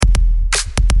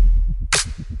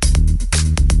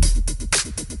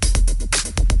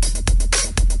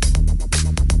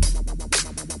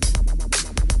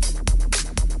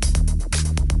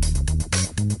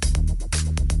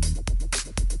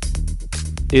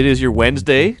It is your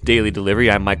Wednesday daily delivery.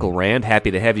 I'm Michael Rand.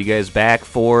 Happy to have you guys back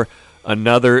for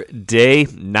another day.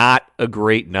 Not a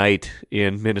great night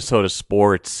in Minnesota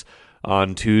sports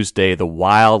on Tuesday. The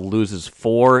Wild loses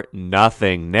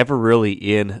 4-0. Never really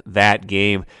in that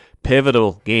game.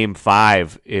 Pivotal game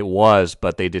 5 it was,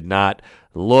 but they did not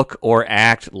look or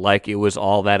act like it was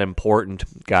all that important.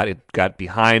 Got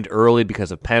behind early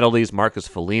because of penalties. Marcus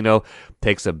Foligno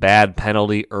takes a bad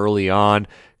penalty early on.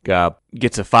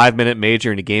 Gets a 5-minute major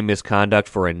into game misconduct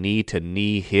for a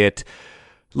knee-to-knee hit.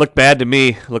 Looked bad to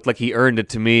me. Looked like he earned it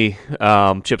to me.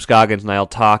 Chip Scoggins and I will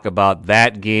talk about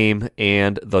that game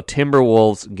and the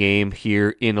Timberwolves game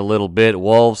here in a little bit.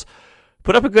 Wolves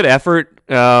put up a good effort.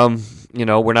 We're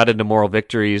not into moral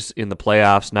victories in the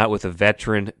playoffs, not with a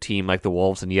veteran team like the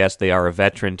Wolves. And yes, they are a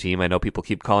veteran team. I know people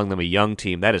keep calling them a young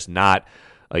team. That is not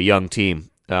a young team.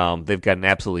 They've gotten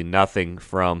absolutely nothing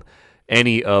from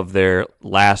any of their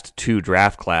last 2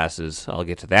 draft classes. I'll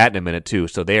get to that in a minute too.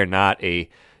 So they are not a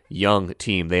young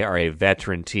team. They are a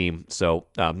veteran team. So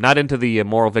not into the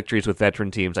moral victories with veteran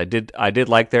teams. I did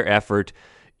like their effort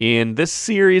in this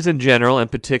series in general, and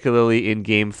particularly in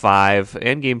Game 5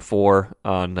 and Game 4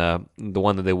 on the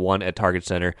one that they won at Target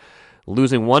Center.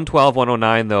 Losing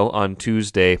 112-109, though, on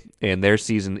Tuesday, and their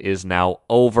season is now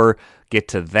over. Get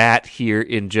to that here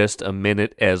in just a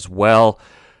minute as well.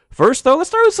 First, though, let's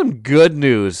start with some good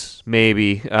news,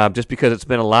 maybe, just because it's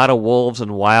been a lot of Wolves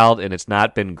and Wild, and it's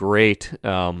not been great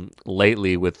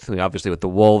lately, obviously with the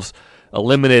Wolves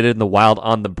eliminated and the Wild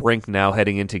on the brink now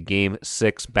heading into Game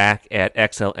 6 back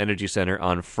at XL Energy Center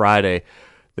on Friday.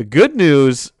 The good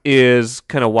news is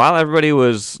kind of while everybody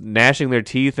was gnashing their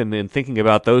teeth and thinking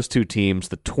about those two teams,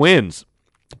 the Twins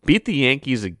beat the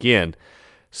Yankees again.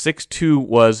 6-2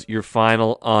 was your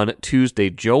final on Tuesday.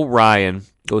 Joe Ryan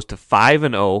goes to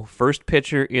 5-0, first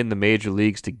pitcher in the major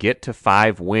leagues to get to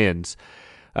 5 wins.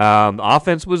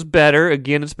 Offense was better.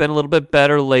 Again, it's been a little bit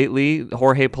better lately.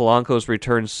 Jorge Polanco's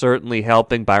return certainly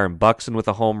helping. Byron Buxton with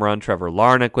a home run. Trevor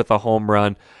Larnach with a home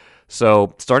run.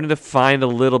 So starting to find a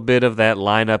little bit of that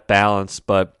lineup balance.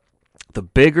 But the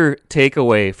bigger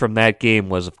takeaway from that game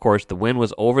was, of course, the win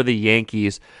was over the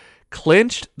Yankees.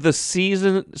 Clinched the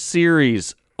season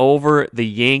series over the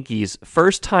Yankees.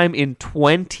 First time in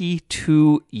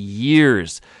 22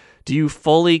 years. Do you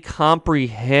fully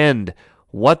comprehend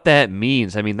what that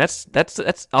means? I mean, that's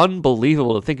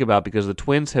unbelievable to think about because the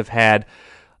Twins have had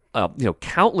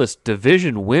countless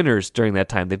division winners during that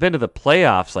time. They've been to the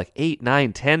playoffs like 8,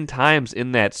 9, 10 times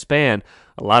in that span.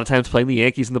 A lot of times playing the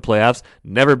Yankees in the playoffs,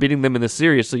 never beating them in the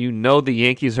series. So you know the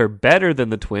Yankees are better than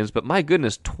the Twins. But my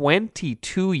goodness,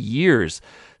 22 years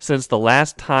since the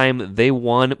last time they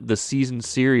won the season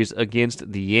series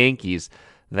against the Yankees.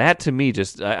 That to me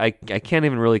just I can't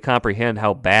even really comprehend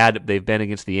how bad they've been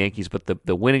against the Yankees, but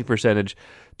the winning percentage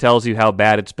tells you how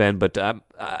bad it's been. But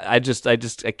I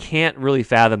can't really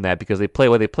fathom that because they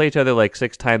play each other like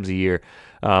 6 times a year,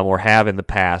 or have in the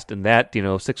past, and that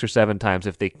 6 or 7 times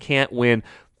if they can't win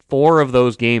 4 of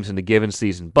those games in a given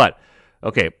season. But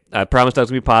okay, I promised I was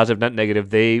going to be positive, not negative.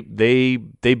 They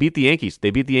beat the Yankees.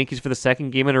 They beat the Yankees for the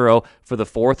second game in a row for the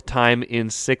 4th time in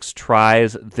 6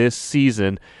 tries this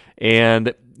season.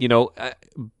 And,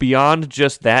 beyond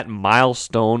just that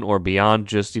milestone or beyond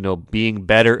just, being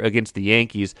better against the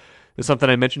Yankees, is something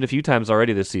I mentioned a few times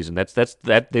already this season. That's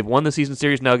they've won the season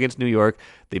series now against New York.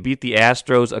 They beat the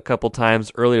Astros a couple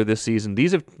times earlier this season.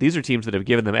 These are teams that have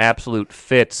given them absolute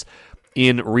fits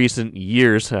in recent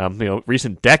years,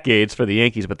 recent decades for the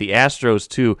Yankees, but the Astros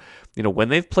too. When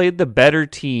they've played the better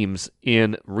teams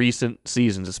in recent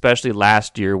seasons, especially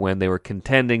last year when they were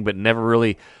contending but never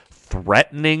really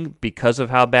threatening because of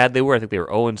how bad they were. I think they were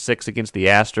 0-6 against the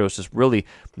Astros, just really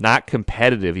not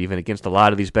competitive even against a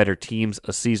lot of these better teams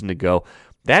a season ago.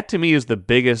 That to me is the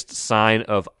biggest sign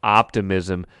of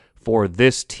optimism for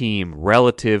this team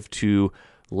relative to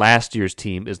last year's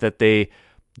team, is that they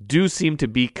do seem to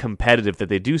be competitive, that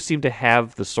they do seem to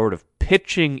have the sort of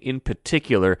pitching in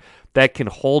particular that can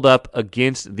hold up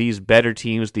against these better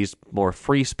teams, these more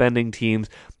free-spending teams,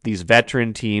 these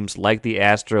veteran teams like the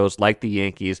Astros, like the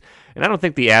Yankees. And I don't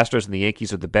think the Astros and the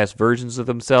Yankees are the best versions of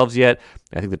themselves yet.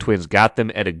 I think the Twins got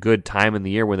them at a good time in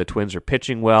the year when the Twins are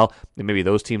pitching well, and maybe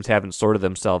those teams haven't sorted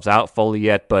themselves out fully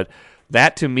yet, but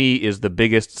that to me is the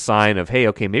biggest sign of, hey,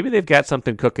 okay, maybe they've got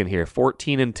something cooking here.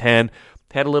 14-10,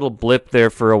 had a little blip there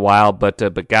for a while, but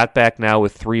got back now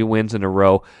with 3 wins in a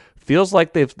row. Feels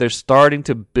like they're starting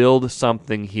to build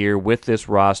something here with this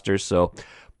roster. So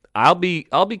I'll be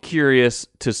curious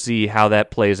to see how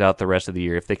that plays out the rest of the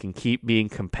year. If they can keep being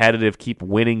competitive, keep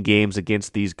winning games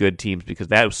against these good teams, because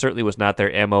that certainly was not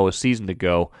their MO a season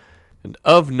ago. And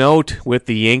of note with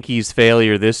the Yankees'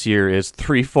 failure this year is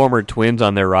 3 former Twins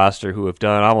on their roster who have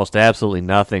done almost absolutely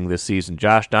nothing this season.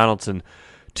 Josh Donaldson,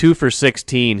 2 for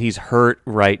 16. He's hurt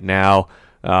right now.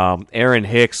 Aaron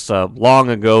Hicks, long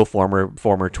ago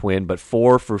former Twin, but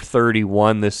 4 for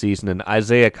 31 this season. And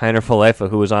Isaiah Kiner-Falefa,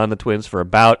 who was on the Twins for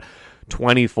about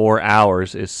 24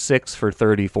 hours, is 6 for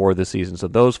 34 this season. So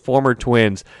those former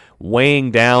Twins weighing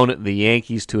down the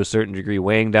Yankees to a certain degree,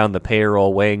 weighing down the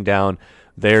payroll, weighing down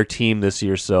their team this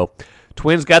year. So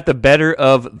Twins got the better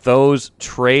of those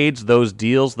trades, those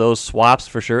deals, those swaps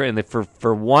for sure. And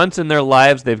for once in their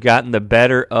lives, they've gotten the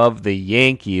better of the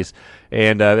Yankees.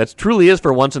 And that truly is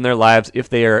for once in their lives if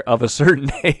they are of a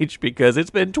certain age, because it's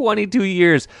been 22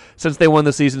 years since they won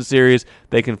the season series.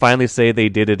 They can finally say they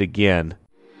did it again.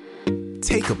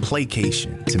 Take a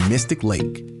playcation to Mystic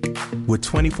Lake. With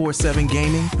 24/7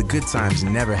 gaming, the good times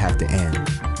never have to end.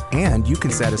 And you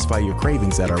can satisfy your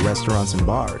cravings at our restaurants and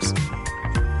bars.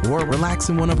 Or relax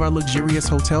in one of our luxurious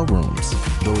hotel rooms.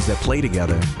 Those that play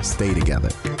together, stay together.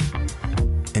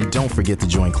 And don't forget to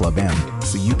join Club M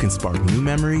so you can spark new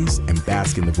memories and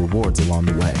bask in the rewards along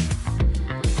the way.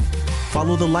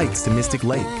 Follow the lights to Mystic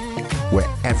Lake, where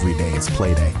every day is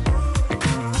play day.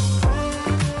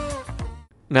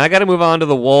 Now I got to move on to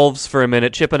the Wolves for a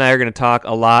minute. Chip and I are going to talk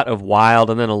a lot of Wild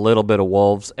and then a little bit of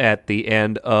Wolves at the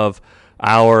end of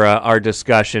our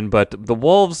discussion. But the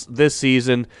Wolves this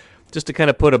season, just to kind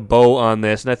of put a bow on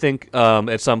this, and I think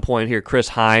at some point here, Chris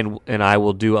Hine and I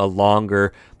will do a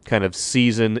longer kind of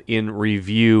season in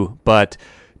review. But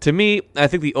to me, I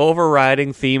think the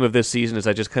overriding theme of this season is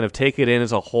I just kind of take it in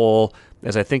as a whole,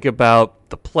 as I think about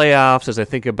the playoffs, as I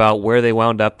think about where they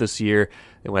wound up this year,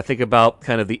 and when I think about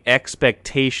kind of the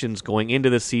expectations going into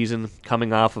the season,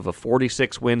 coming off of a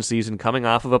 46-win season, coming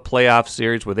off of a playoff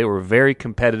series where they were very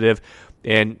competitive,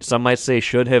 and some might say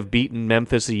should have beaten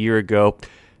Memphis a year ago.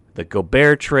 The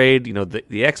Gobert trade,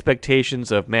 the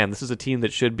expectations of, man, this is a team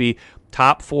that should be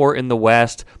top 4 in the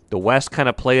West. The West kind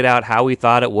of played out how we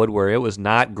thought it would, where it was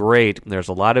not great. There's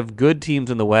a lot of good teams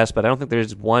in the West, but I don't think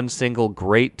there's one single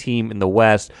great team in the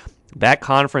West. That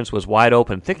conference was wide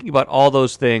open. Thinking about all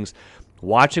those things,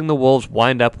 watching the Wolves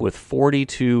wind up with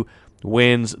 42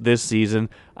 wins this season.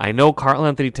 I know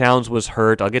Karl-Anthony Towns was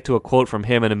hurt. I'll get to a quote from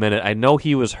him in a minute. I know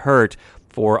he was hurt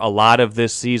for a lot of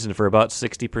this season, for about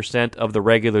 60% of the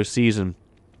regular season.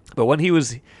 But when he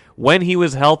was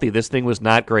healthy, this thing was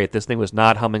not great. This thing was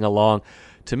not humming along.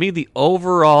 To me, the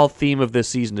overall theme of this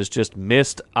season is just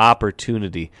missed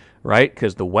opportunity, right?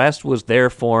 Because the West was there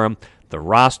for them. The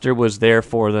roster was there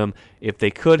for them. If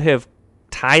they could have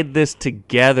tied this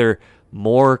together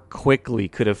more quickly,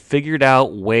 could have figured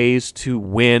out ways to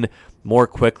win more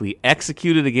quickly,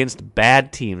 executed against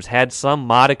bad teams, had some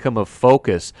modicum of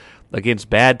focus against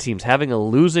bad teams, having a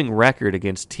losing record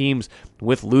against teams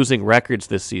with losing records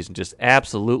this season, just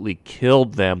absolutely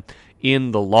killed them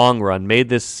in the long run, made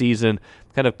this season,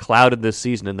 kind of clouded this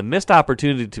season. And the missed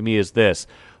opportunity to me is this.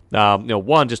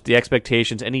 One, just the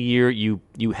expectations. Any year you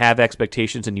have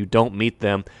expectations and you don't meet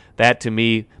them, that to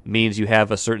me means you have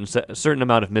a certain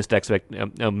amount of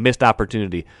missed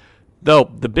opportunity. Though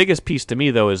the biggest piece to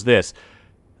me, though, is this.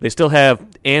 They still have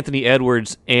Anthony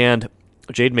Edwards and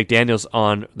Jaden McDaniels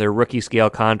on their rookie scale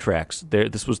contracts.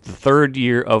 This was the third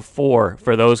year of 4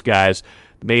 for those guys,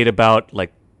 made about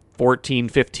like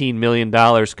 $14-15 million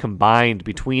combined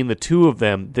between the two of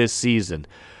them this season.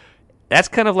 That's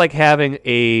kind of like having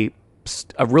a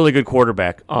really good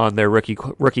quarterback on their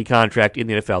rookie contract in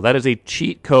the NFL. That is a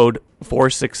cheat code for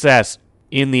success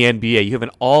in the NBA. You have an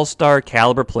all-star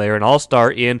caliber player, an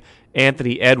all-star in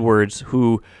Anthony Edwards,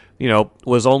 who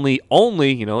was only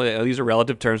these are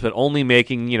relative terms, but only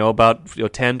making about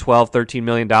 10, 12, 13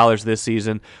 million dollars this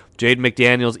season. Jaden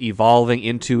McDaniels evolving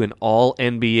into an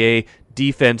all-NBA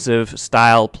defensive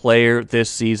style player this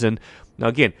season. Now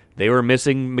again, they were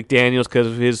missing McDaniels because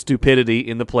of his stupidity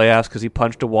in the playoffs, because he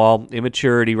punched a wall,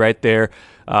 immaturity right there.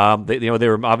 They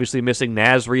were obviously missing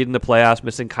Naz Reid in the playoffs,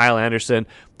 missing Kyle Anderson.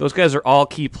 Those guys are all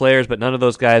key players, but none of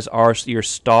those guys are your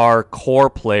star core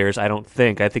players, I don't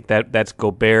think. I think that's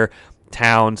Gobert,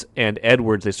 Towns, and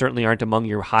Edwards. They certainly aren't among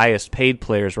your highest paid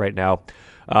players right now.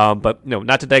 But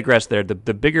not to digress there.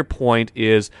 The bigger point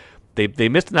is they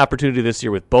missed an opportunity this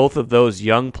year with both of those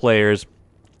young players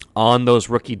on those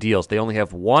rookie deals. They only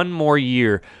have one more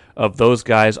year of those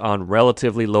guys on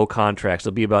relatively low contracts.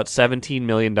 It'll be about $17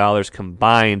 million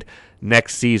combined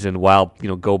next season, while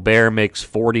Gobert makes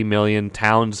 $40 million,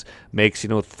 Towns makes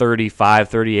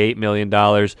 $35-38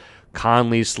 million.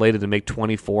 Conley's slated to make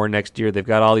 $24 next year. They've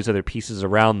got all these other pieces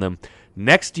around them.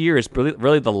 Next year is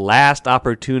really the last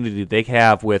opportunity they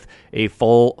have with a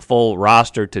full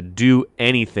roster to do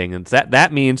anything, and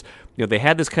that means they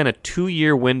had this kind of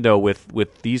 2-year window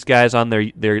with these guys on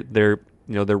their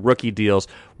their rookie deals.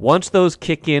 Once those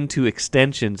kick into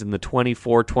extensions in the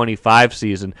 24-25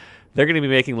 season, they're going to be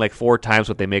making like 4 times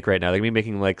what they make right now. They're going to be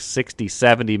making like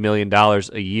 $60-70 million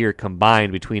a year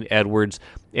combined between Edwards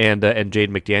and Jaden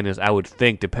McDaniels, I would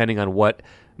think, depending on what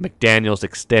McDaniels'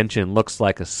 extension looks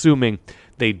like, assuming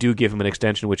they do give him an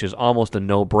extension, which is almost a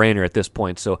no-brainer at this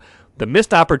point. So the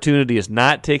missed opportunity is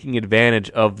not taking advantage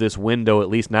of this window, at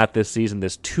least not this season,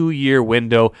 this 2-year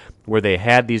window where they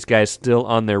had these guys still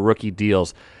on their rookie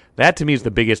deals. That, to me, is the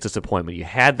biggest disappointment. You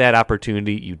had that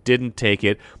opportunity, you didn't take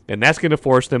it, and that's going to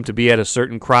force them to be at a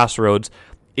certain crossroads.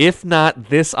 If not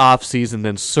this offseason,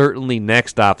 then certainly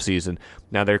next offseason.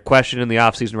 Now, their question in the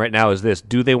offseason right now is this: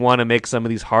 do they want to make some of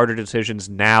these harder decisions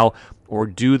now, or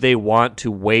do they want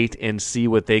to wait and see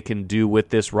what they can do with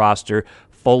this roster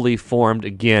fully formed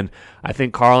again? I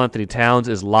think Karl-Anthony Towns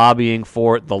is lobbying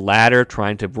for the latter,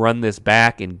 trying to run this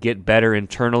back and get better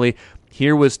internally.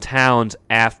 Here was Towns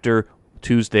after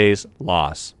Tuesday's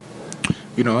loss.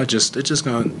 It's just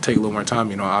going to take a little more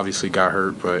time. Obviously got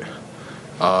hurt, but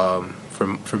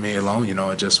for me alone,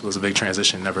 it just was a big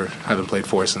transition. Haven't played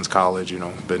 4 since college.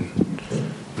 Been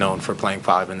known for playing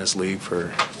 5 in this league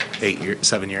for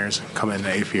 7 years. Come in the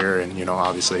 8th year, and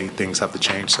obviously things have to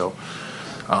change. So,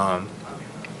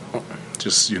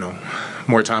 just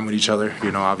more time with each other.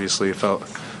 Obviously it felt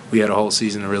we had a whole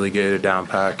season to really get it down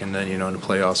pack, and then in the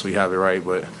playoffs we have it right,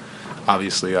 but.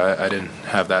 Obviously, I didn't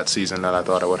have that season that I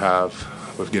thought I would have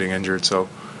with getting injured. So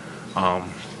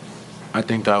I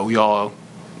think that we all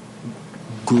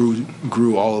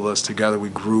grew all of us together. We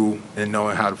grew in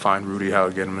knowing how to find Rudy, how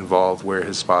to get him involved, where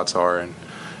his spots are. And,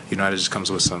 it just comes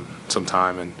with some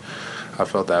time. And I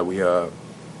felt that we,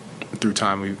 through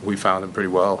time, we found him pretty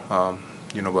well.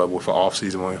 But with the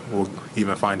offseason, we'll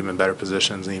even find him in better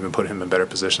positions and even put him in better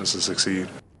positions to succeed.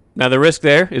 Now, the risk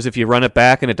there is if you run it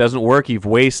back and it doesn't work, you've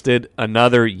wasted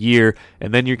another year,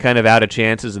 and then you're kind of out of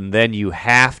chances, and then you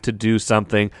have to do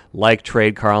something like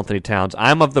trade Karl-Anthony Towns.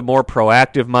 I'm of the more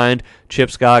proactive mind.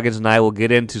 Chip Scoggins and I will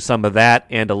get into some of that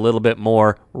and a little bit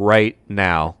more right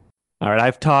now. All right,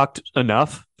 I've talked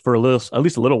enough for at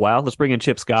least a little while. Let's bring in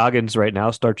Chip Scoggins right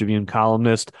now, Star Tribune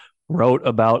columnist, wrote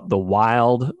about the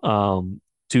Wild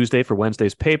Tuesday for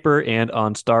Wednesday's paper and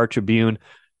on StarTribune.com.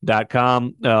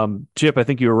 Chip, I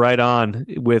think you were right on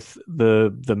with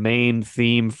the main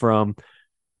theme from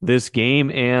this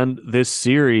game and this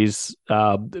series.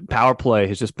 Power play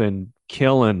has just been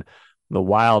killing the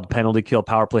Wild. Penalty kill,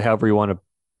 power play, however you want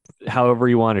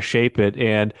to shape it.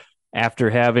 And after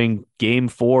having Game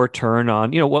 4 turn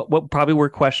on, what probably were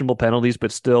questionable penalties,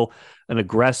 but still an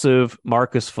aggressive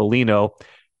Marcus Foligno,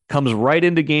 comes right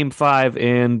into Game 5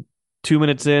 and 2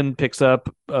 minutes in picks up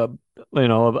a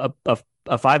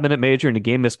 5-minute major and a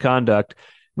game misconduct.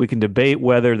 We can debate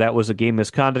whether that was a game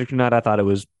misconduct or not. I thought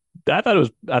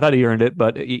he earned it,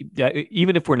 but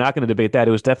even if we're not going to debate that,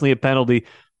 it was definitely a penalty.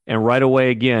 And right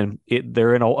away, again,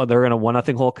 they're in a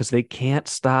 1-0 hole because they can't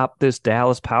stop this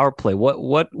Dallas power play.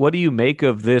 What do you make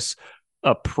of this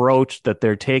approach that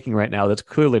they're taking right now that's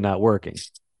clearly not working?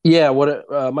 Yeah,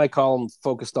 what my column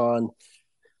focused on,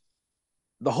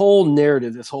 the whole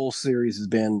narrative this whole series has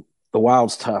been the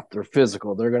Wild's tough. They're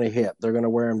physical. They're going to hit. They're going to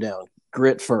wear them down.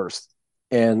 Grit first.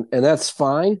 And that's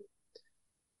fine.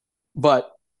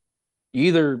 But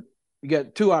you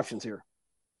got 2 options here.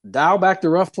 Dial back the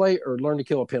rough play or learn to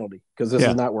kill a penalty because this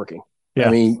is not working. Yeah.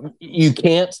 I mean, you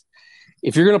can't –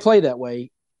 if you're going to play that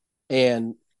way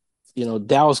and,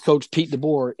 Dallas coach Pete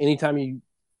DeBoer, anytime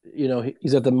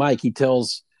he's at the mic, he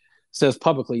says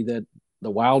publicly that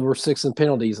the Wild were 6th in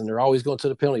penalties and they're always going to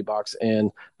the penalty box.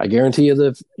 And I guarantee you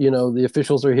the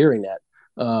officials are hearing that.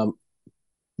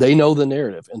 They know the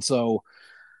narrative. And so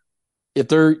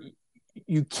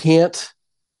you can't,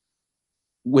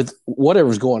 with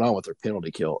whatever's going on with their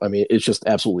penalty kill, I mean, it's just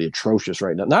absolutely atrocious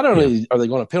right now. Not only are they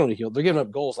going to penalty kill, they're giving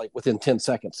up goals like within 10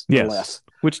 seconds or less.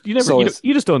 Which you just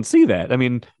don't see that. I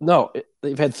mean, no,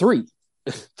 they've had 3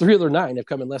 of their 9 have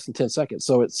come in less than 10 seconds.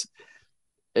 So it's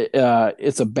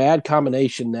a bad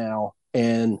combination now.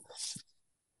 And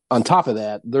on top of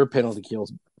that, their penalty kill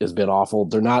has been awful.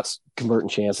 They're not converting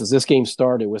chances. This game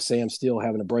started with Sam Steele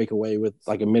having a breakaway with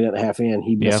like a minute and a half in.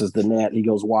 He misses the net. He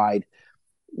goes wide,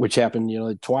 which happened,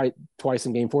 twice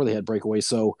in Game 4 they had breakaways.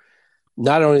 So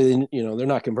not only, they're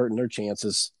not converting their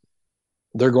chances,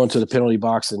 they're going to the penalty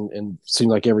box and seem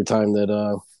like every time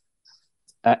that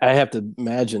I have to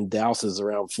imagine Dallas is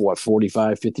around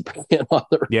 45-50%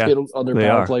 on their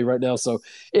power play right now. So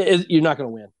you're not going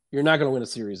to win. You're not going to win a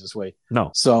series this way.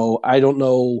 No. So I don't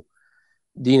know.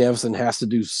 Dean Evison has to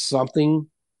do something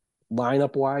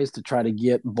lineup wise to try to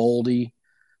get Boldy,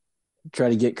 try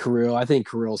to get Kirill. I think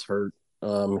Kirill's hurt.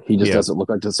 He just Yeah. doesn't look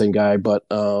like the same guy. But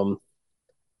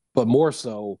more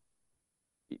so,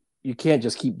 you can't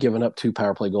just keep giving up 2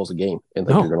 power play goals a game and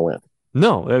think you're going to win.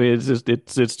 No, I mean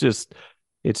it's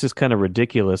just kind of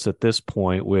ridiculous at this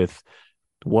point with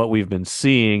what we've been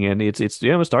seeing, and it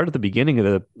started at the beginning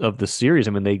of the series.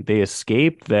 I mean, they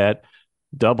escaped that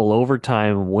double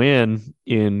overtime win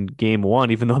in game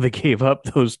 1, even though they gave up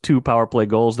those 2 power play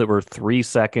goals that were 3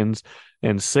 seconds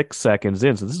and 6 seconds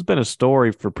in. So this has been a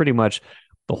story for pretty much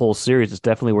the whole series. It's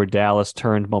definitely where Dallas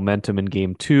turned momentum in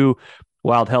game 2.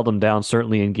 Wild held them down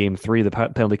certainly in game 3. The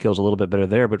penalty kill was a little bit better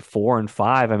there, but 4 and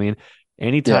 5, I mean,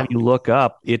 anytime you look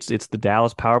up, it's the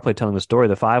Dallas power play telling the story.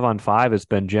 The 5-on-5 has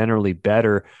been generally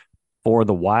better for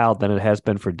the Wild than it has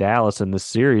been for Dallas in this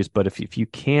series. But if you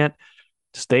can't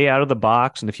stay out of the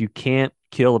box and if you can't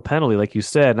kill a penalty, like you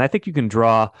said, and I think you can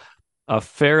draw a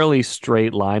fairly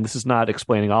straight line. This is not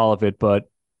explaining all of it, but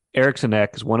Eriksson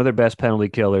Ek is one of their best penalty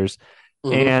killers,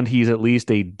 and he's at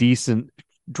least a decent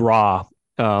draw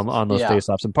on those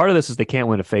faceoffs. And part of this is they can't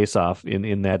win a faceoff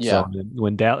in that zone.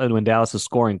 When Dallas is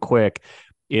scoring quick,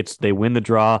 they win the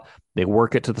draw, they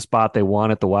work it to the spot they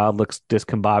want it. The Wild looks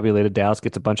discombobulated. Dallas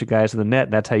gets a bunch of guys in the net,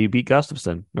 and that's how you beat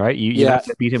Gustafsson, right? You have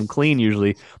to beat him clean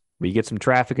usually, but you get some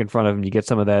traffic in front of him, you get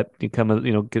some of that, get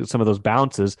some of those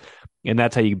bounces, and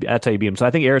that's how you beat him. So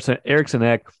I think Eriksson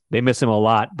Ek, they miss him a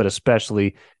lot, but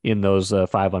especially in those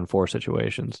 5-on-4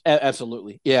 situations.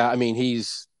 Absolutely, yeah. I mean,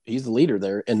 he's the leader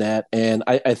there in that, and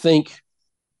I think,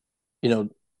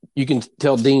 you can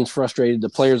tell Dean's frustrated. The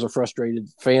players are frustrated.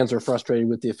 Fans are frustrated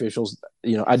with the officials.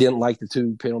 I didn't like the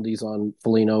 2 penalties on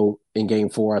Foligno in game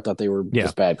 4. I thought they were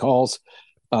just bad calls.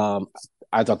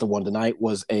 I thought the one tonight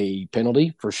was a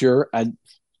penalty for sure. I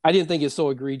didn't think it's so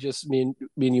egregious. Me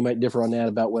and you might differ on that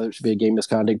about whether it should be a game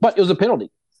misconduct, but it was a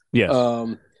penalty. Yes.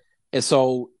 And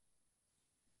so,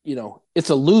 it's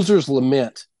a loser's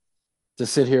lament to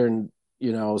sit here and,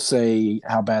 say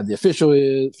how bad the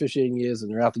officiating is,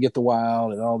 and they're out to get the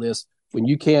Wild and all this. When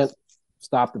you can't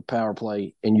stop the power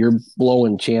play and you're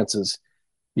blowing chances,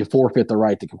 you forfeit the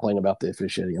right to complain about the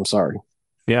officiating. I'm sorry.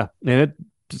 Yeah, and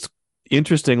it's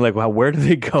interesting. Like, where do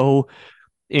they go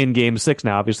in Game 6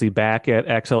 now? Obviously, back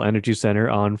at XL Energy Center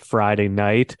on Friday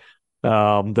night.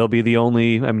 They'll be the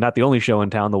only, not the only show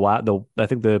in town. I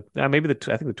think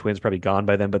the Twins probably gone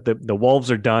by then, but the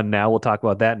Wolves are done now. We'll talk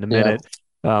about that in a minute.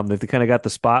 They kind of got the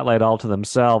spotlight all to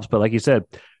themselves. But like you said,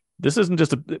 this isn't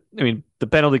just the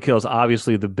penalty kill is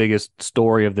obviously the biggest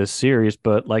story of this series.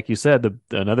 But like you said,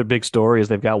 another big story is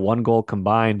they've got 1 goal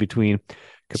combined between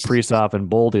Kaprizov and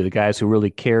Boldy, the guys who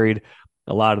really carried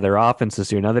a lot of their offense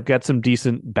this year. Now they've got some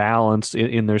decent balance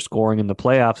in their scoring in the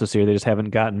playoffs this year. They just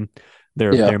haven't gotten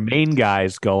their main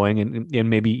guys going. And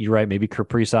maybe you're right. Maybe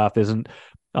Kaprizov isn't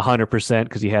 100%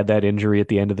 because he had that injury at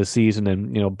the end of the season.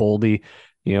 And, Boldy,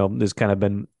 has kind of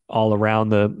been all around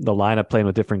the lineup playing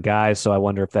with different guys. So I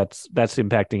wonder if that's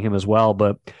impacting him as well.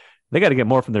 But they got to get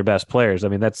more from their best players. I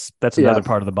mean, that's another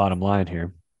part of the bottom line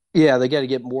here. Yeah, they got to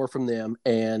get more from them.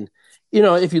 And,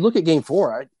 if you look at game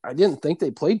 4, I didn't think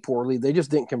they played poorly. They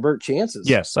just didn't convert chances.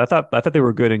 Yes, I thought they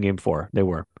were good in game 4. They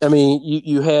were. I mean,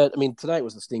 you had, tonight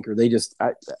was a stinker. They just,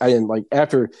 I didn't like,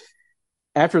 after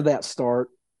that start,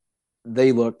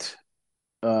 they looked,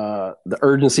 the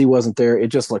urgency wasn't there. It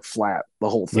just looked flat, the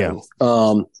whole thing.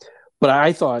 Yeah. But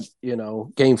I thought,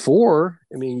 game 4,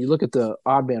 you look at the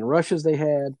odd man rushes they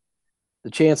had, the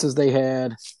chances they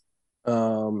had,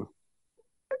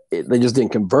 they just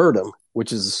didn't convert them,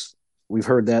 which is, we've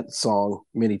heard that song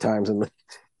many times in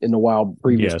the Wild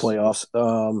previous playoffs.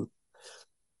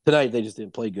 Tonight they just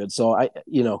didn't play good. So I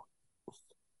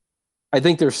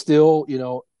think they're still,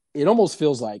 it almost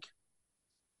feels like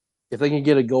if they can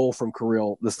get a goal from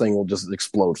Kirill, this thing will just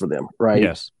explode for them, right?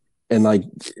 Yes. And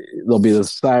there'll be the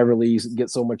sigh of release, get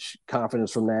so much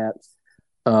confidence from that.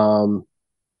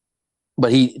 But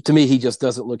to me, he just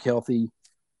doesn't look healthy.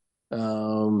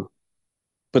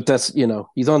 But that's,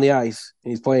 he's on the ice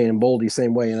and he's playing in Boldy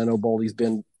same way. And I know Boldy's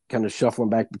been kind of shuffling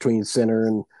back between center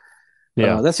and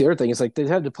that's the other thing. It's like they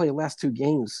had to play the last 2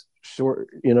 games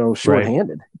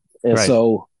shorthanded. And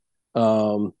so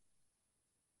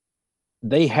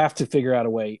they have to figure out a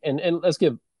way. And let's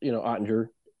give, Ottinger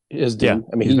his due.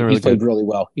 Yeah, he's played really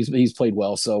well. He's played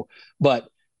well. So, but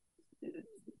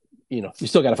you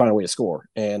still got to find a way to score,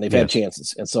 and they've had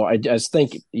chances. And so I just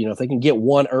think, if they can get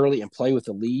 1 early and play with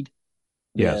the lead,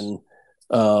 then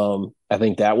I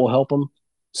think that will help them.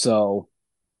 So,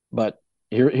 but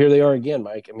here they are again,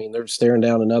 Mike. They're staring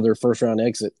down another first round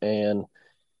exit, and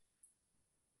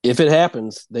if it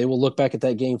happens, they will look back at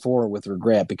that game 4 with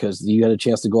regret because you had a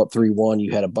chance to go up 3-1.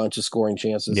 You had a bunch of scoring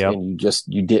chances, Yep. and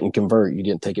you didn't convert. You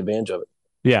didn't take advantage of it.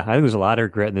 Yeah, I think there's a lot of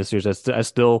regret in this series. I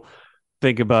still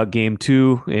think about game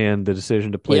 2 and the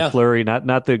decision to play Yeah, Fleury. Not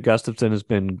that Gustafson has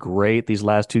been great these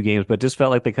last 2 games, but just felt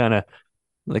like they kind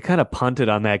of punted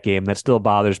on that game. That still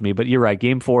bothers me. But you're right.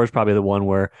 Game 4 is probably the one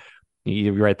where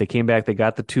you're right. They came back. They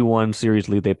got the 2-1 series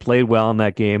lead. They played well in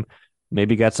that game.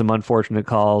 Maybe got some unfortunate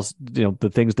calls. The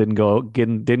things didn't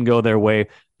go their way.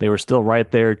 They were still right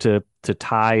there to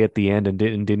tie at the end and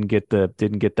didn't get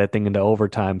that thing into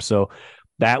overtime. So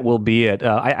that will be it.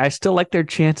 I still like their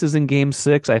chances in Game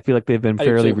 6. I feel like they've been I do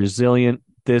fairly too. resilient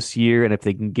this year, and if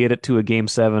they can get it to a Game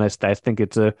 7, I think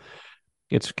it's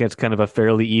kind of a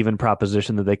fairly even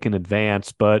proposition that they can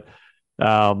advance. But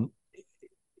um,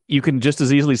 you can just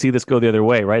as easily see this go the other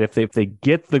way, right? If they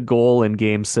get the goal in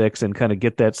Game 6 and kind of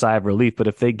get that sigh of relief, but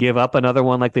if they give up another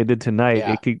one like they did tonight,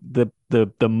 Yeah, it could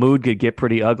the mood could get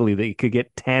pretty ugly. They could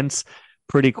get tense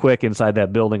pretty quick inside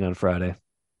that building on Friday.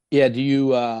 yeah. Do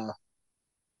you?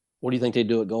 What do you think they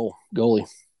do at goalie?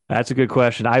 That's a good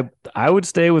question. I would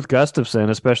stay with Gustafson,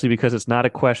 especially because it's not a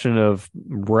question of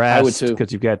I would rest too.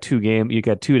 because you got 2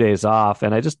 days off,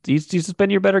 and he's just been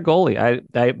your better goalie.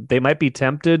 They might be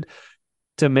tempted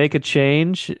to make a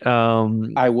change.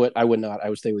 I would not. I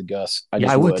would stay with Gus. I Yeah,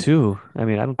 just I would would. too. I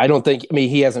mean, I don't. I don't think. I mean,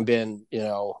 he hasn't been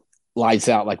lights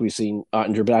out like we've seen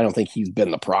Ottinger, but I don't think he's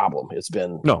been the problem. It's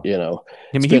been No, I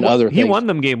it's mean been other he things. won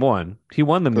them game one. He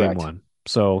won them game Correct. one.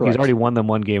 So he's Correct. already won them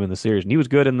one game in the series, and he was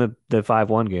good in the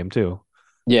 5-1 game too.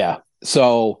 Yeah.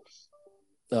 So,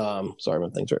 sorry, my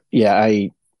things are. Yeah,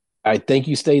 I think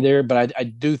you stay there, but I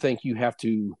do think you have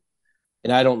to,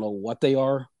 and I don't know what they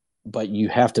are, but you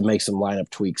have to make some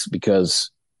lineup tweaks because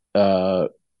uh,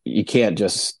 you can't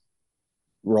just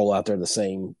roll out there the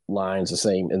same lines, the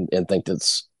same, and think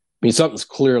that's. I mean, something's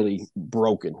clearly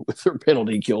broken with their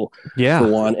penalty kill for Yeah.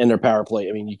 one, and their power play.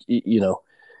 I mean,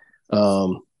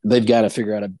 they've got to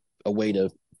figure out a way to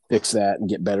fix that and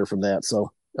get better from that.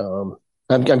 So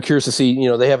I'm curious to see.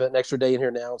 They have an extra day in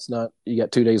here now. It's not you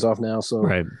got 2 days off now, so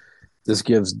Right. this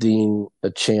gives Dean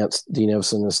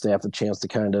Evison and the staff a chance to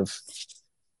kind of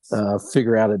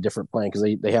figure out a different plan because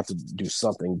they have to do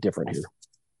something different here.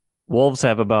 Wolves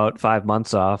have about 5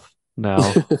 months off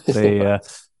now. They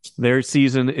their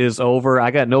season is over. I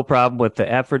got no problem with the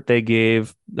effort they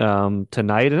gave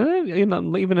tonight, and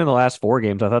even in the last 4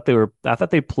 games, I thought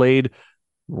they played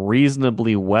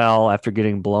reasonably well after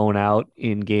getting blown out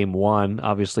in Game 1.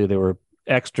 Obviously, they were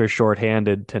extra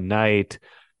shorthanded tonight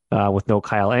with no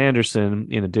Kyle Anderson,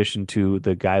 in addition to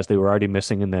the guys they were already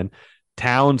missing, and then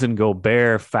Towns and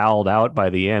Gobert fouled out by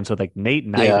the end. So like Nate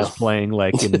Knight Yeah. is playing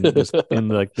like in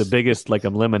like the biggest like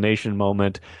elimination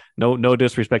moment. No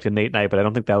disrespect to Nate Knight, but I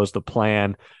don't think that was the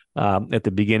plan at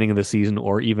the beginning of the season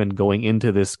or even going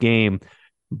into this game.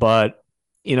 But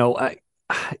I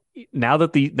now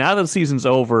that the season's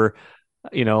over,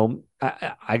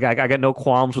 I got no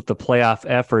qualms with the playoff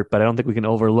effort, but I don't think we can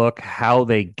overlook how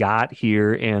they got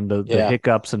here and the Yeah.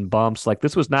 hiccups and bumps. Like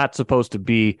this was not supposed to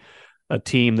be a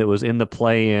team that was in the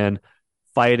play-in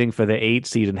fighting for the 8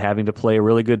 seed and having to play a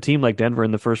really good team like Denver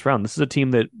in the first round. This is a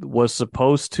team that was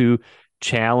supposed to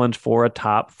challenge for a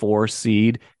top 4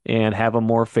 seed and have a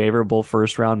more favorable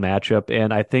first round matchup.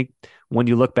 And I think when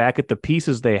you look back at the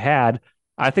pieces they had,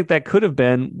 I think that could have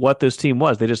been what this team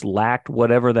was. They just lacked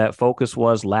whatever that focus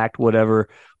was, lacked whatever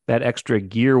that extra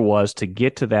gear was to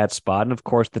get to that spot. And of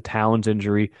course, the Towns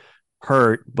injury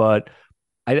hurt, but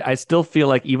I still feel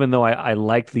like even though I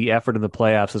liked the effort in the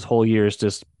playoffs, this whole year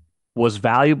was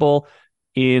valuable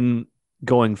in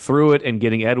going through it and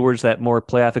getting Edwards that more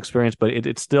playoff experience, but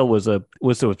it still was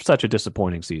such a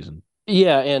disappointing season.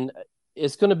 Yeah, and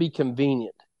it's going to be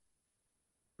convenient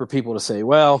for people to say,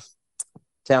 well,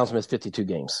 Towns missed 52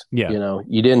 games. Yeah.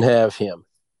 You didn't have him.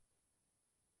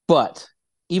 But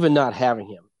even not having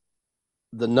him,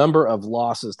 the number of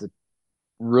losses to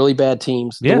really bad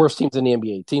teams, the Yeah. worst teams in the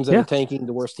NBA, teams that Yeah. are tanking,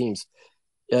 the worst teams,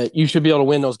 you should be able to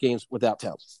win those games without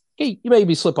Towns. Okay, you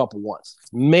maybe slip up once,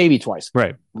 maybe twice,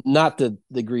 Right. not the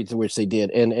degree to which they did.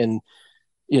 And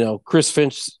Chris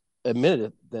Finch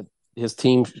admitted that his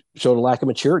team showed a lack of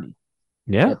maturity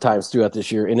Yeah. at times throughout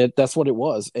this year, and that's what it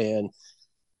was. And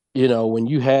when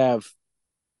you have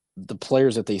the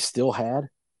players that they still had,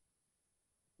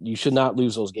 you should not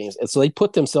lose those games. And so they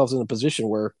put themselves in a position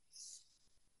where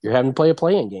you're having to play a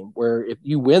play-in game, where if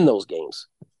you win those games,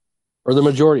 or the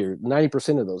majority, or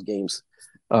 90% of those games,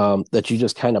 that you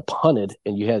just kind of punted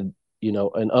and you had,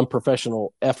 an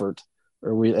unprofessional effort,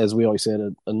 or as we always said,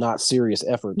 a not serious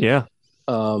effort. Yeah.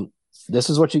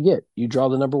 This is what you get. You draw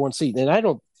the number 1 seed.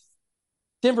 And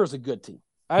Denver's a good team.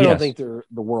 I don't Yes. think they're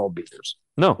the world beaters.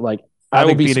 No. Like I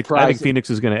will be I think surprised. Phoenix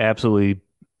is going to absolutely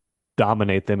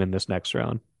dominate them in this next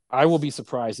round. I will be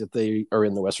surprised if they are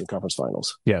in the Western Conference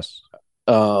Finals. Yes.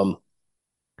 Um,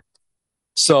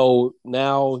 so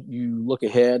now you look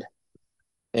ahead,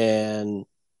 and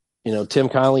Tim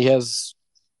Connolly has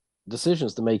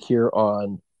decisions to make here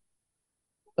on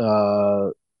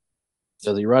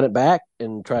does he run it back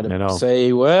and try to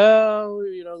say, well,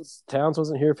 Towns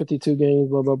wasn't here 52 games,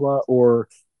 blah blah blah, or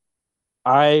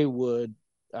I would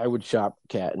shop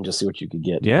Cat and just see what you could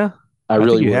get. Yeah, I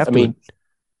really would. I mean,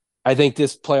 I think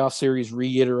this playoff series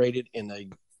reiterated in a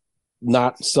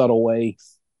not subtle way.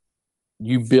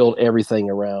 You build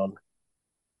everything around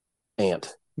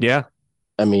Ant. Yeah.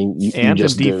 I mean, Ant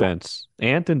and defense.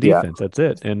 Ant and defense. Yeah. That's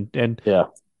it. And yeah,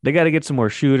 they got to get some more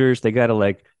shooters. They got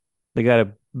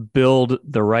to build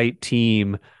the right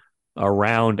team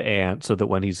around Ant so that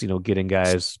when he's, getting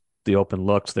guys the open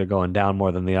looks, they're going down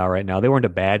more than they are right now. They weren't a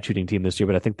bad shooting team this year,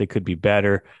 but I think they could be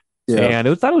better. Yeah. And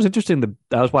I thought it was interesting.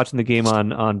 I was watching the game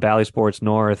on Valley Sports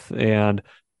North, and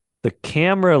the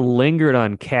camera lingered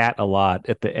on Cat a lot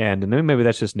at the end. And then maybe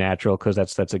that's just natural because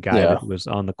that's a guy that was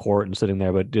on the court and sitting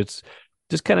there. But it's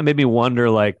just kind of made me wonder,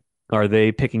 like, are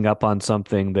they picking up on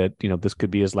something that, this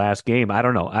could be his last game? I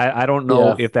don't know. I don't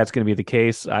know if that's going to be the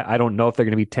case. I don't know if they're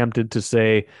going to be tempted to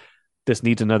say this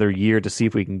needs another year to see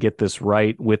if we can get this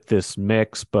right with this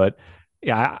mix. But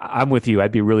yeah, I'm with you.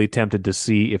 I'd be really tempted to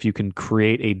see if you can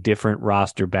create a different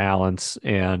roster balance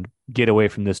and get away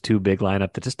from this too big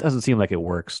lineup that just doesn't seem like it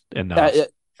works enough.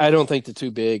 I don't think the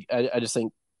too big. I just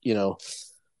think,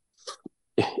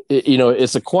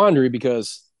 it's a quandary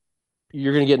because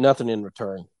you're going to get nothing in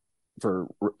return for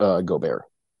Gobert.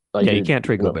 Like you can't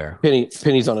trade Gobert.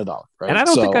 Pennies on a dollar, right? And I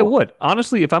don't think I would.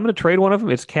 Honestly, if I'm going to trade one of them,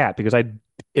 it's Cat because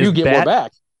you get more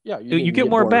back. Yeah, you get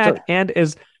more back. And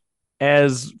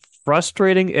as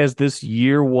frustrating as this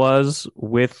year was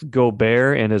with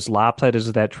Gobert and as lopsided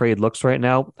as that trade looks right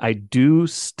now, I do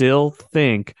still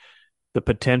think the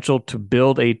potential to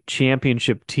build a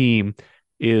championship team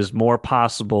is more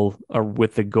possible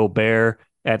with the Gobert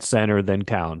at center than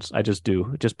Towns. I just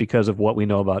do, just because of what we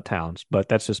know about Towns. But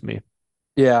that's just me.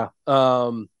 Yeah.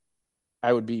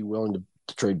 I would be willing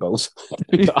to trade both.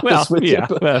 Well, yeah. I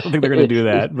don't think they're going to do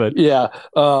that. But yeah.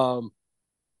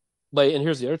 But and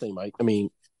here's the other thing, Mike. I mean,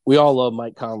 we all love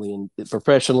Mike Conley and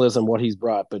professionalism, what he's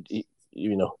brought, but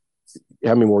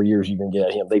how many more years you can get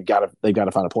at him? They've got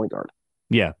to find a point guard.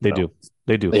 Yeah, they do.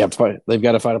 They do. They've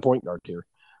got to find a point guard here.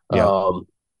 Yeah.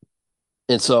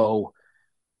 And so,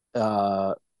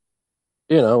 I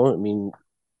mean,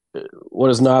 what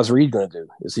is Naz Reid going to do?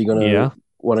 Is he going to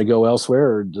want to go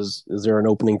elsewhere, or is there an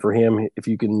opening for him if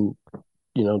you can,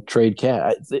 trade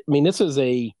Cat? I mean, this is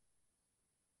a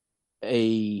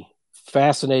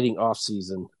fascinating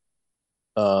offseason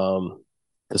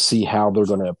to see how they're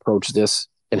going to approach this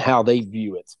and how they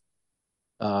view it.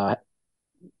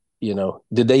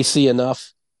 Did they see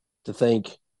enough to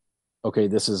think, okay,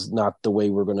 this is not the way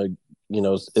we're going to,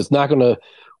 it's not going to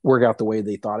work out the way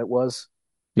they thought it was?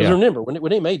 Because remember, when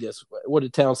they made this, what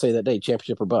did Towns say that day?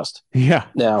 Championship or bust. Yeah.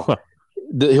 Now,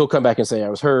 he'll come back and say I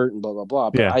was hurt and blah, blah, blah.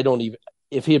 But I don't even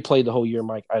 – if he had played the whole year,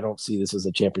 Mike, I don't see this as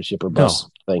a championship or bust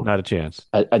thing. Not a chance.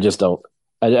 I just don't.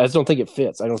 I just don't think it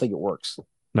fits. I don't think it works.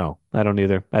 No, I don't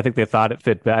either. I think they thought it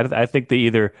fit. I think they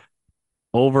either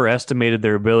overestimated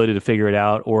their ability to figure it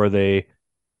out, or the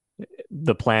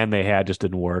plan they had just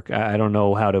didn't work. I don't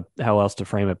know how else to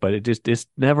frame it, but it's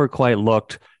never quite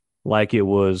looked like it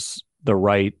was the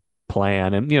right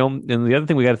plan. And and the other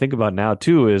thing we got to think about now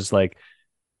too is like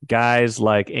guys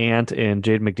like Ant and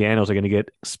Jaden McDaniels are going to get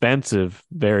expensive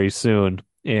very soon,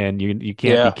 and you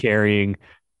can't be carrying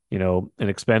an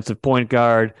expensive point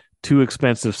guard, two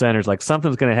expensive centers. Like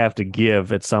something's going to have to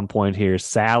give at some point here,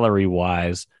 salary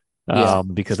wise.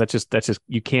 Because that's just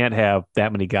you can't have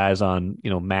that many guys on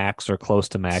max or close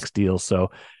to max deals.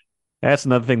 So that's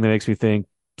another thing that makes me think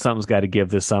something's got to give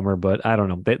this summer. But I don't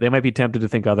know. They might be tempted to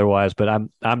think otherwise. But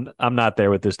I'm not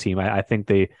there with this team. I think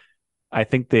they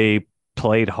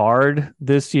played hard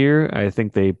this year. I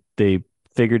think they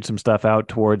figured some stuff out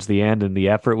towards the end, and the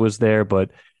effort was there.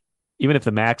 But even if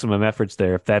the maximum effort's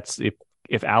there,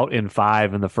 if out in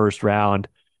 5 in the first round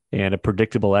and a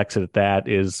predictable exit at that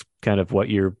is kind of what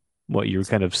your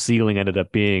kind of ceiling ended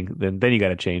up being, then you got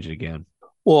to change it again.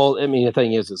 Well, I mean, the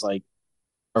thing is like,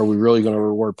 are we really going to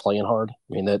reward playing hard? I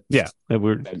mean, that no,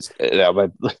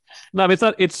 I mean,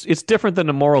 it's different than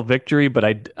a moral victory, but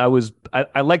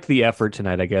I liked the effort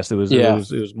tonight. I guess it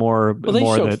was more. Well, they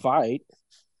more showed fight.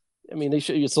 I mean, it's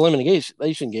an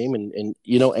elimination game, and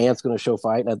Ant's going to show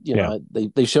fight.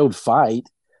 And, they showed fight,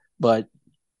 but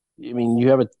I mean,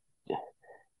 you have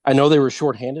I know they were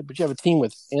shorthanded, but you have a team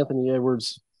with Anthony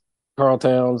Edwards, Carl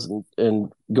Towns,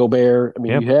 and Gobert. I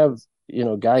mean, you have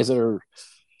guys that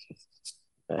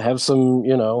have some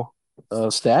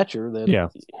stature that. Yeah.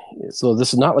 So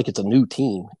this is not like it's a new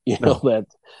team, that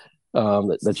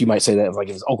you might say that like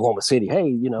it's Oklahoma City.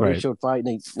 Hey, they showed fight.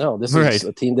 This is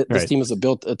a team this team is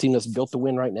a team that's built to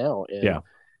win right now. And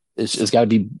it's got to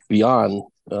be beyond.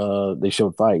 They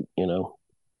showed fight,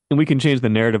 And we can change the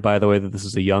narrative, by the way, that this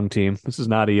is a young team. This is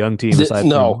not a young team.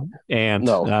 No.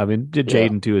 I mean,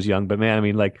 Jaden too is young, but man, I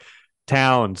mean, like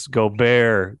Towns,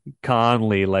 Gobert,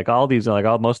 Conley, like all these, like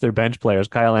most of their bench players,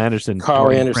 Kyle Anderson,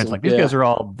 Prince, like these guys are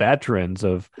all veterans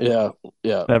of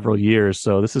several years.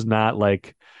 So this is not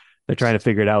like they're trying to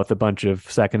figure it out with a bunch of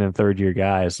second and third year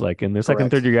guys. Like, and the second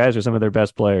and third year guys are some of their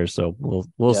best players. So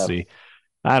we'll see.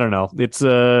 I don't know. It's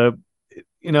I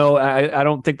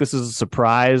don't think this is a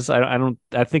surprise.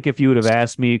 I think if you would have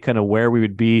asked me kind of where we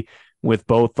would be with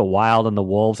both the Wild and the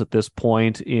Wolves at this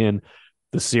point in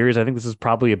the series, I think this is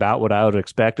probably about what I would have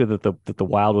expected, that the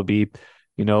Wild would be,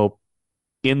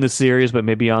 in the series, but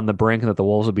maybe on the brink, and that the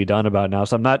Wolves would be done about now.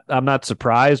 So I'm not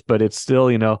surprised, but it's still,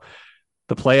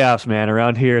 the playoffs, man,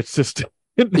 around here. It's just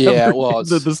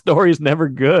the story is never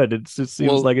good. It just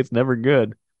seems like it's never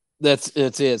good.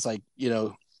 It's like,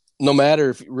 no matter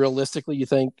if realistically you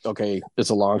think, okay, it's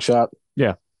a long shot.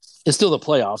 Yeah. It's still the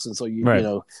playoffs. And so,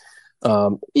 even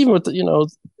with I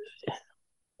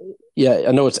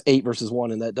know it's 8 versus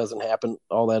 1 and that doesn't happen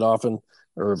all that often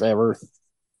or ever.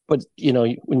 But,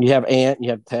 when you have Ant and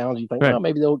you have Towns, you think,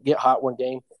 maybe they'll get hot one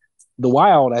game. The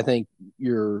Wild, I think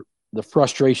the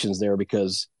frustration's there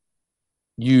because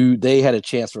they had a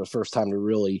chance for the first time to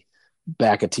really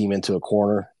back a team into a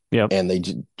corner. Yep. And they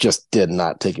just did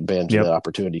not take advantage of the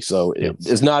opportunity. So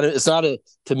it's not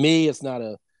to me, it's not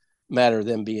a matter of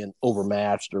them being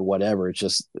overmatched or whatever. It's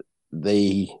just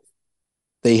they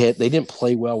didn't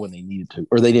play well when they needed to,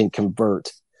 or they didn't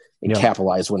convert and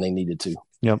capitalize when they needed to.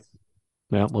 Yep.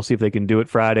 Well, we'll see if they can do it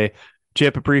Friday.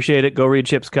 Chip, appreciate it. Go read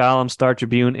Chip's column, Star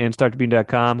Tribune and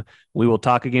StarTribune.com. We will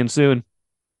talk again soon.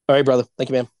 All right, brother.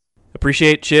 Thank you, man.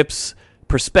 Appreciate Chip's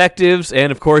perspectives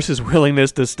and, of course, his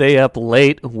willingness to stay up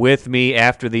late with me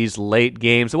after these late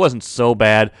games. It wasn't so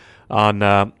bad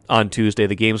on Tuesday.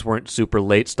 The games weren't super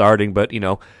late starting, but,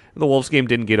 the Wolves game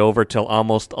didn't get over till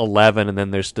almost 11, and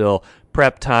then there's still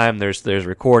prep time, there's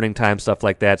recording time, stuff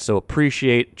like that. So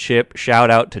appreciate Chip.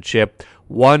 Shout out to Chip.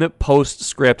 One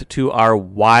postscript to our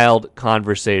Wild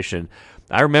conversation.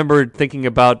 I remember thinking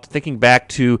back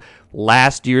to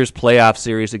last year's playoff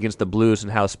series against the Blues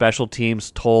and how special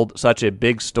teams told such a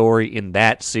big story in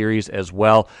that series as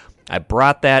well. I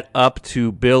brought that up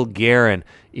to Bill Guerin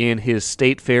in his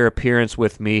State Fair appearance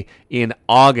with me in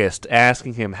August,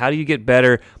 asking him, how do you get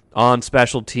better on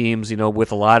special teams,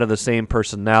 with a lot of the same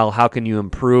personnel? How can you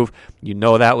improve?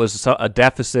 That was a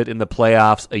deficit in the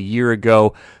playoffs a year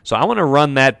ago. So I want to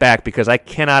run that back because I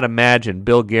cannot imagine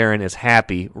Bill Guerin is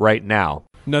happy right now.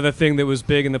 Another thing that was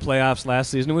big in the playoffs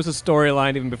last season, it was a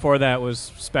storyline even before that,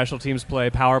 was special teams play,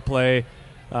 power play,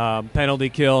 penalty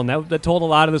kill, and that told a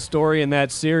lot of the story in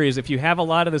that series. If you have a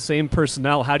lot of the same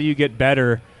personnel, how do you get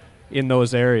better in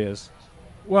those areas?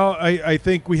 Well, I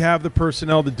think we have the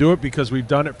personnel to do it because we've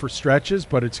done it for stretches,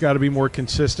 but it's got to be more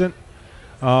consistent.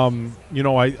 I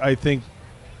think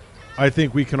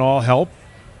we can all help.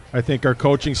 I think our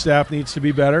coaching staff needs to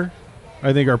be better.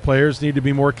 I think our players need to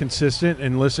be more consistent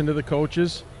and listen to the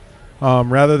coaches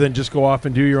rather than just go off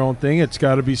and do your own thing. It's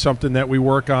got to be something that we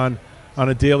work on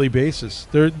a daily basis.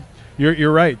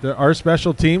 You're right. Our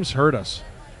special teams hurt us,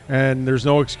 and there's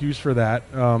no excuse for that,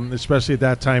 especially at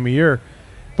that time of year.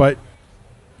 But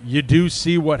you do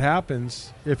see what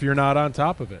happens if you're not on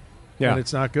top of it, and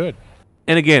it's not good.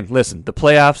 And again, listen, the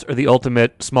playoffs are the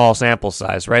ultimate small sample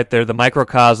size, right? They're the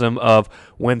microcosm of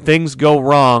when things go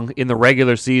wrong in the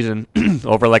regular season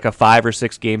over like a 5 or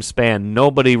 6 game span.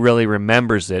 Nobody really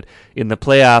remembers it. In the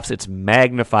playoffs, it's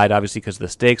magnified, obviously, because the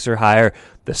stakes are higher.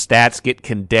 The stats get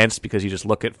condensed because you just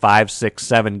look at 5, 6,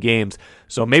 7 games.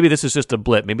 So maybe this is just a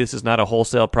blip. Maybe this is not a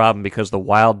wholesale problem because the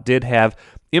Wild did have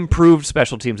improved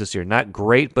special teams this year. Not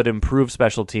great, but improved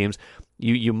special teams.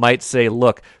 You might say,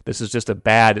 look, this is just a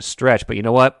bad stretch. But you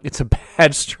know what? It's a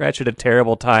bad stretch at a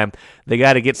terrible time. They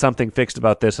got to get something fixed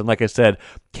about this. And like I said,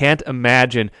 can't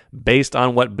imagine, based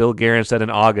on what Bill Guerin said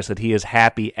in August, that he is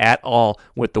happy at all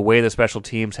with the way the special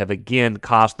teams have again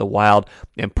cost the Wild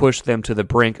and pushed them to the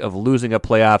brink of losing a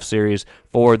playoff series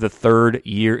for the 3rd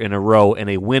year in a row,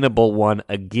 and a winnable one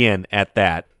again at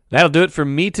that. That'll do it for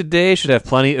me today. Should have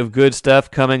plenty of good stuff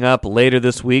coming up later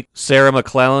this week. Sarah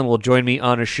McClellan will join me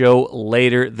on a show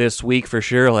later this week for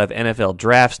sure. We'll have NFL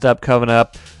draft stuff coming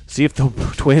up. See if the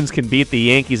Twins can beat the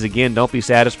Yankees again. Don't be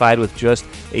satisfied with just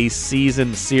a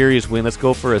season series win. Let's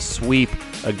go for a sweep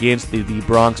against the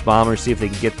Bronx Bombers. See if they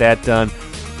can get that done.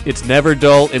 It's never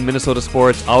dull in Minnesota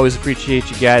sports. Always appreciate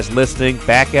you guys listening.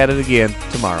 Back at it again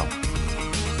tomorrow.